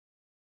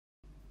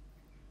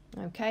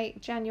Okay,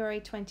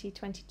 January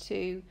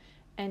 2022,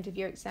 end of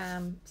year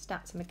exam,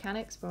 stats and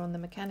mechanics. We're on the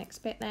mechanics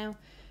bit now.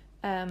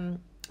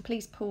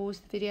 Please pause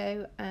the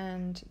video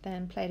and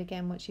then play it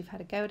again once you've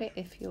had a go at it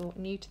if you're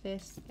new to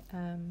this,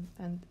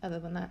 and other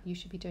than that you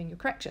should be doing your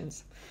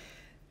corrections.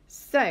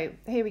 So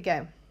here we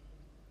go.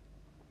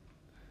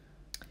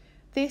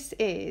 This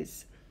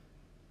is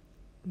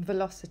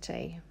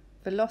velocity.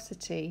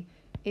 Velocity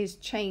is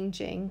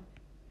changing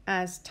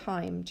as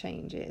time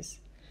changes.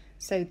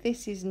 So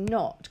this is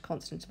not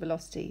constant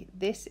velocity.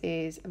 This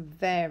is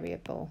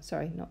variable,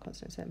 sorry, not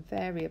constant, so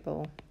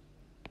variable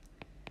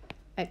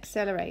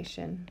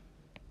acceleration,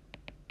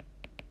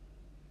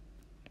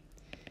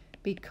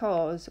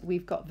 because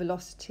we've got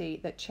velocity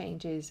that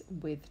changes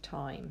with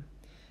time.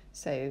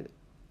 So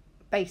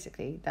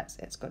basically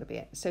it's got to be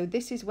it. So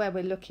this is where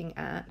we're looking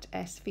at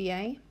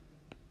SVA.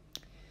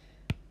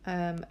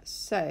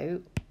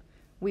 So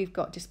we've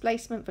got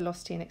displacement,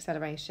 velocity and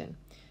acceleration.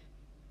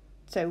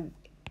 So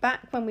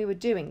back when we were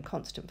doing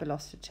constant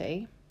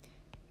velocity,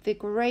 the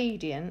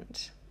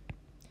gradient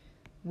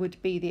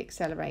would be the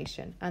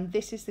acceleration, and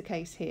this is the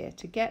case here.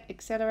 To get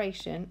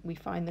acceleration, we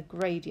find the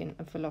gradient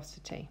of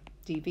velocity,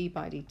 dv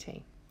by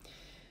dt.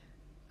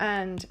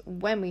 And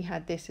when we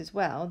had this as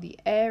well, the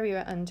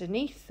area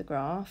underneath the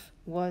graph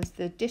was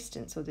the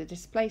distance or the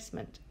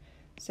displacement.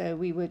 So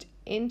we would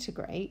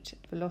integrate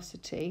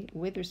velocity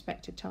with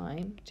respect to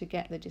time to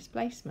get the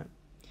displacement.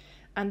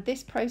 And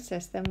this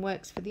process then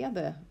works for the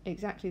other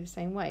exactly the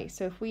same way.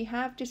 So if we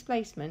have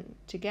displacement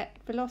to get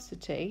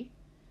velocity,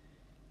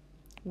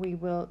 we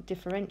will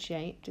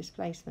differentiate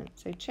displacement.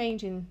 So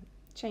change in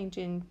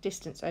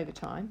distance over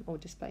time, or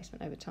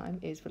displacement over time,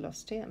 is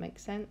velocity. That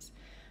makes sense.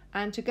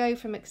 And to go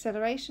from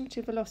acceleration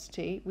to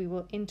velocity, we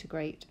will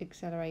integrate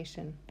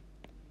acceleration.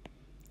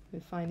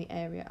 We'll find the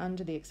area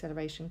under the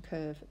acceleration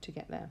curve to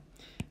get there.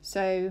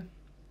 So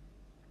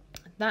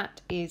that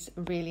is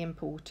really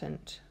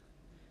important,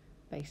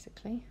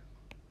 basically.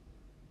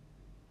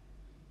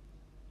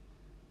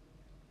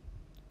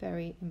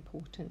 Very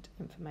important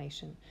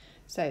information.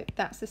 So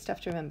that's the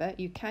stuff to remember.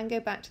 You can go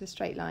back to the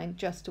straight line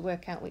just to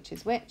work out which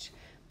is which,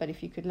 but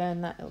if you could learn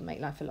that, it'll make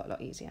life a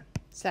lot easier.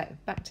 So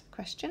back to the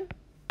question.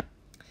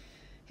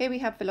 Here we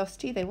have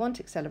velocity, they want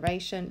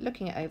acceleration.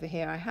 Looking at over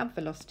here, I have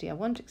velocity, I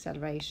want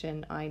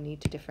acceleration, I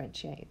need to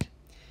differentiate.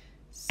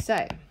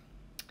 So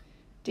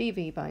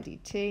dv by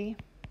dt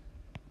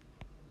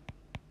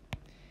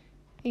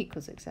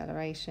equals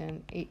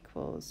acceleration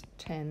equals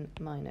 10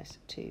 minus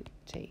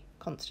 2t.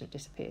 Constant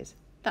disappears.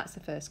 That's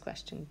the first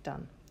question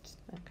done.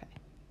 Okay.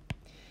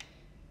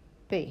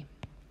 B.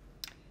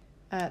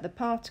 The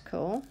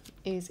particle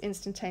is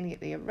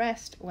instantaneously at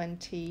rest when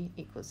t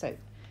equals, so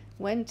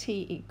when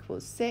t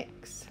equals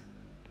 6,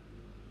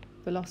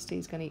 velocity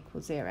is going to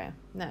equal 0.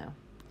 Now,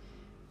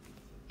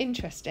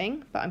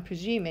 interesting, but I'm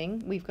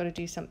presuming we've got to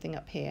do something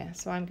up here.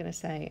 So I'm going to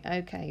say,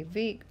 okay,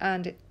 v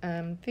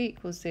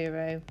equals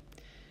 0,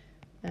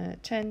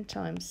 10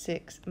 times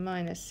 6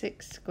 minus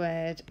 6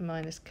 squared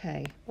minus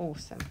k.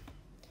 Awesome.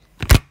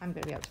 I'm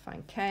going to be able to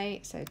find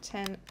k. So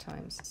 10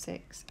 times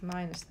 6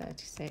 minus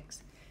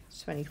 36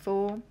 is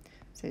 24.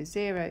 So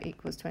 0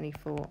 equals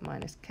 24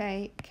 minus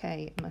k.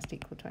 K must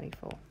equal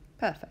 24.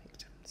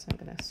 Perfect. So I'm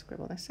going to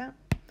scribble this out.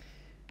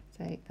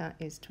 So that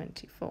is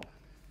 24.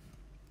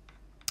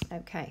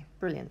 Okay,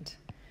 brilliant.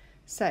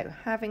 So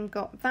having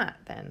got that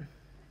then,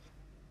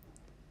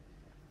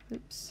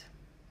 oops,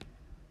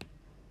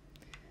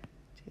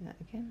 do that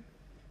again.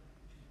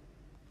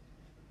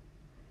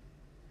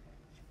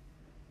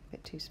 A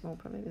bit too small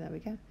probably, but there we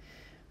go.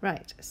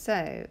 Right,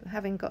 so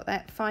having got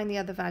that, find the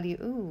other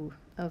value,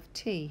 of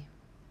t.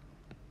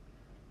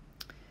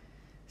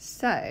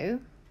 So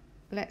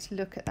let's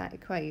look at that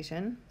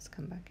equation. Let's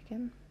come back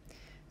again.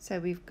 So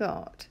we've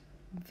got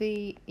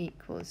v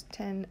equals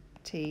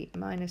 10t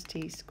minus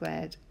t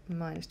squared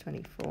minus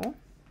 24.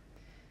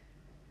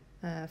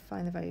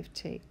 Find the value of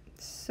t.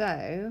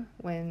 So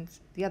when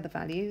the other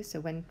value, so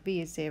when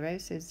v is 0,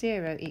 so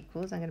 0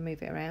 equals, I'm going to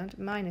move it around,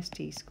 minus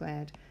t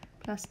squared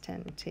plus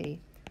 10t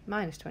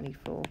minus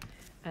 24.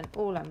 And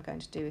all I'm going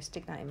to do is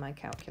stick that in my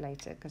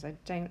calculator, because I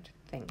don't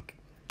think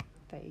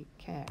they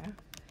care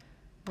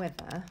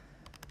whether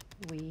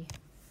we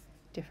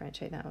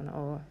differentiate that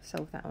or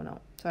solve that or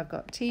not. So I've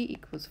got t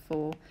equals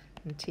 4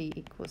 and t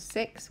equals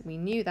 6. We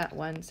knew that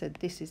one, so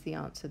this is the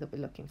answer that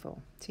we're looking for.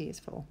 T is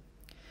 4.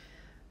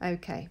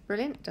 Okay,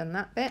 brilliant, done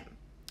that bit.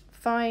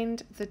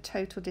 Find the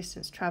total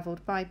distance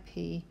travelled by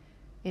p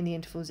in the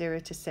interval 0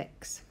 to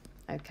 6.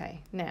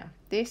 Okay, now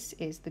this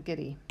is the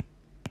goodie.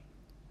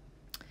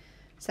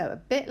 So a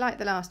bit like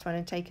the last one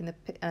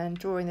and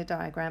drawing the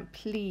diagram,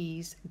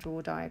 please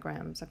draw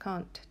diagrams. I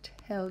can't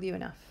tell you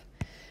enough.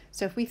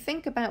 So if we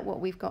think about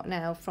what we've got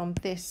now from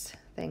this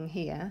thing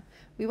here,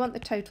 we want the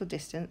total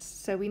distance.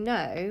 So we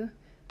know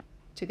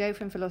to go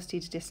from velocity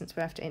to distance,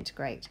 we have to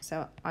integrate.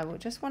 So I will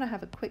just want to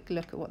have a quick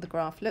look at what the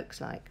graph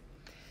looks like.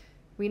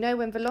 We know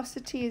when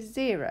velocity is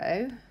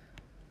 0,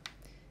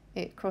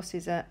 it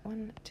crosses at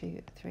 1,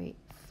 2, 3,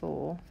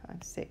 4,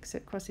 5, 6. So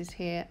it crosses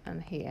here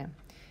and here.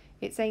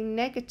 It's a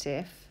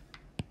negative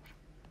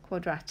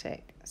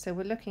quadratic. So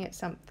we're looking at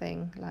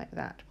something like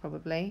that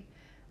probably,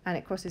 and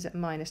it crosses at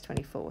minus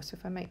 24. So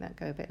if I make that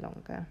go a bit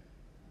longer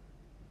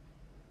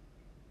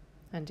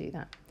and do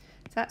that.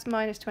 So that's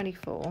minus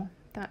 24,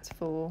 that's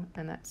 4,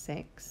 and that's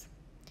 6.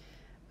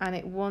 And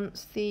it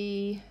wants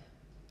the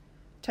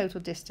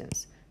total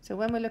distance. So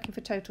when we're looking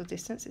for total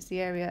distance, it's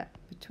the area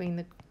between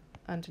the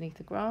underneath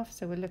the graph.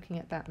 So we're looking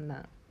at that and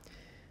that.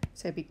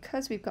 So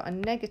because we've got a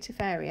negative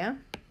area,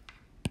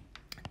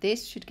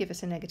 this should give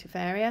us a negative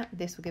area.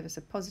 This will give us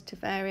a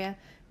positive area.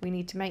 We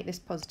need to make this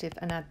positive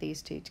and add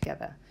these two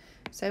together.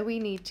 So we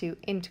need to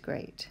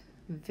integrate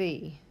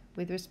v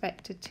with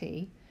respect to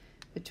t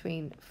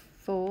between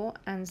 4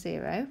 and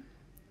 0,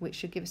 which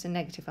should give us a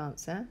negative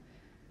answer.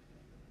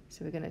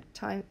 So we're going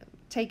to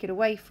take it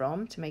away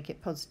from, to make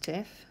it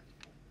positive,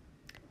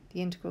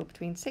 the integral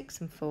between 6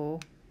 and 4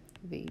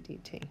 v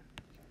dt.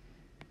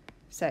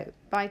 So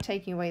by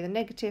taking away the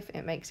negative,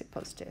 it makes it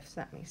positive, so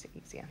that makes it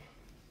easier.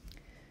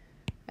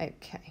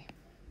 Okay,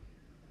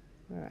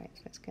 right,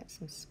 let's get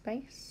some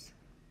space.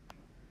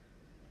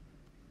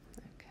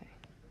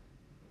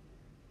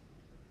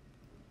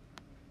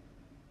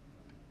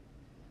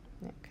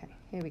 Okay,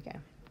 here we go.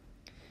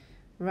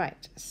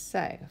 Right,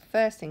 so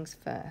first things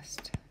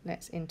first,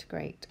 let's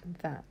integrate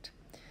that.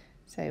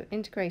 So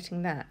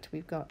integrating that,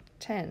 we've got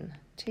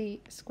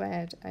 10t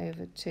squared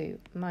over 2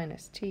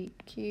 minus t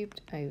cubed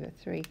over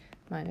 3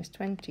 minus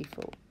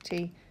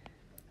 24t.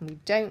 And we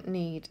don't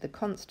need the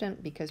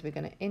constant because we're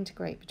going to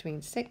integrate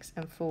between 6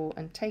 and 4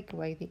 and take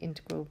away the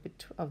integral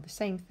of the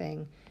same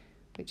thing,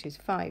 which is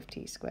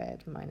 5t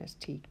squared minus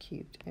t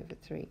cubed over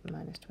 3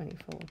 minus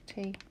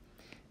 24t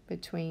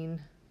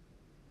between,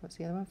 what's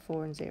the other one,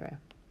 4 and 0.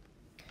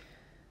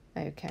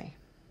 Okay,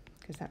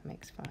 because that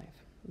makes 5.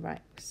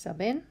 Right, sub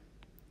in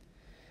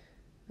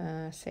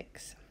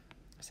 6.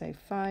 So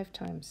 5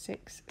 times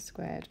 6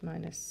 squared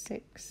minus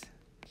 6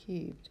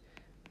 cubed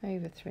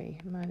over 3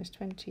 minus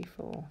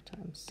 24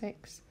 times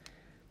 6.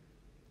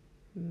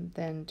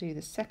 Then do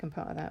the second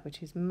part of that,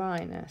 which is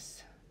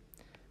minus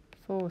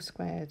 4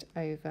 squared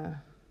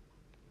over,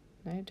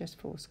 no, just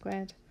 4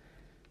 squared,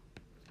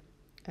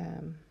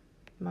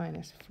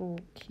 minus 4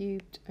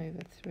 cubed over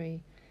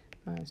 3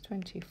 minus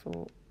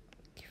 24,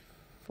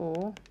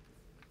 4.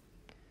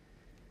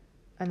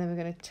 And then we're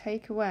going to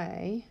take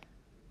away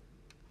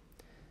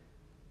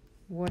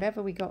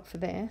whatever we got for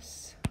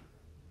this,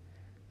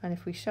 and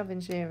if we shove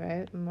in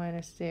 0,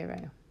 minus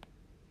 0.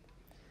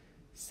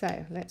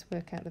 So let's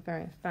work out the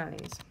various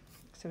values.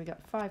 So we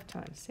got 5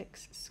 times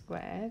 6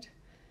 squared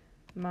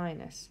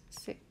minus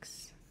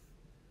 6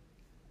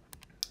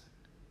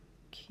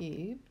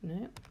 cubed,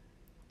 no,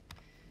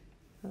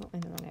 oh, in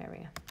the wrong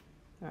area,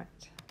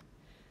 right.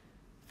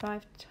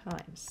 5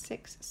 times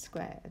 6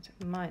 squared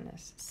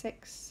minus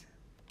 6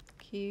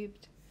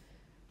 cubed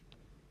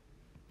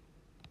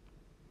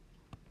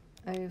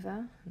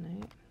over, no,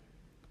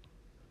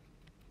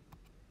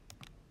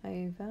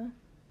 over,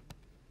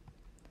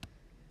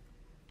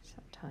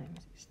 sometimes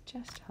it's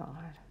just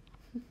hard,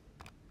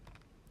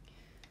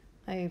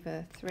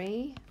 over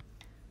 3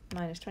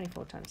 minus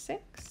 24 times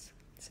 6,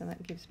 so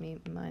that gives me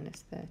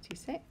minus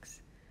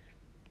 36,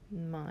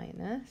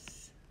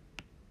 minus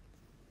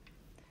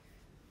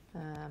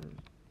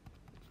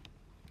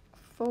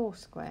 4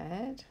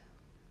 squared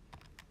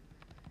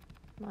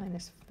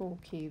minus 4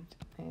 cubed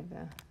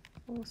over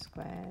 4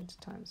 squared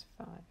times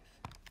 5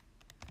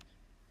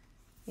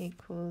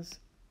 equals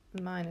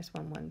minus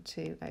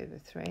 112 over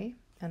 3,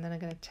 and then I'm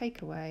going to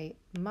take away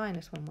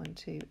minus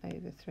 112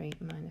 over 3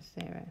 minus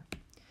 0.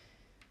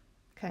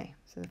 Okay,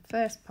 so the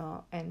first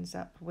part ends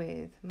up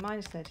with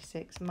minus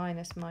 36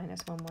 minus minus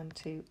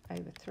 112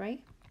 over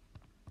 3,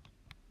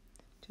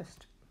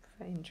 just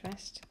for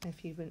interest,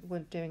 if you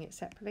weren't doing it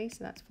separately,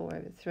 so that's 4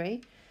 over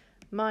 3,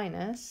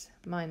 minus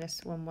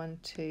minus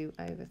 112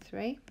 over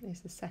 3 is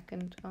the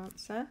second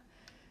answer.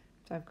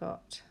 So I've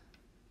got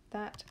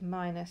that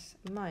minus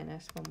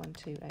minus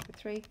 112 over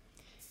 3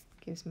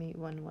 gives me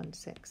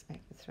 116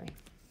 over 3.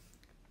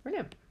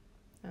 Brilliant.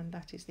 And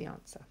that is the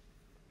answer.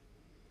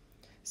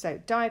 So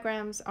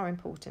diagrams are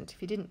important.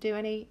 If you didn't do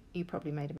any, you probably made a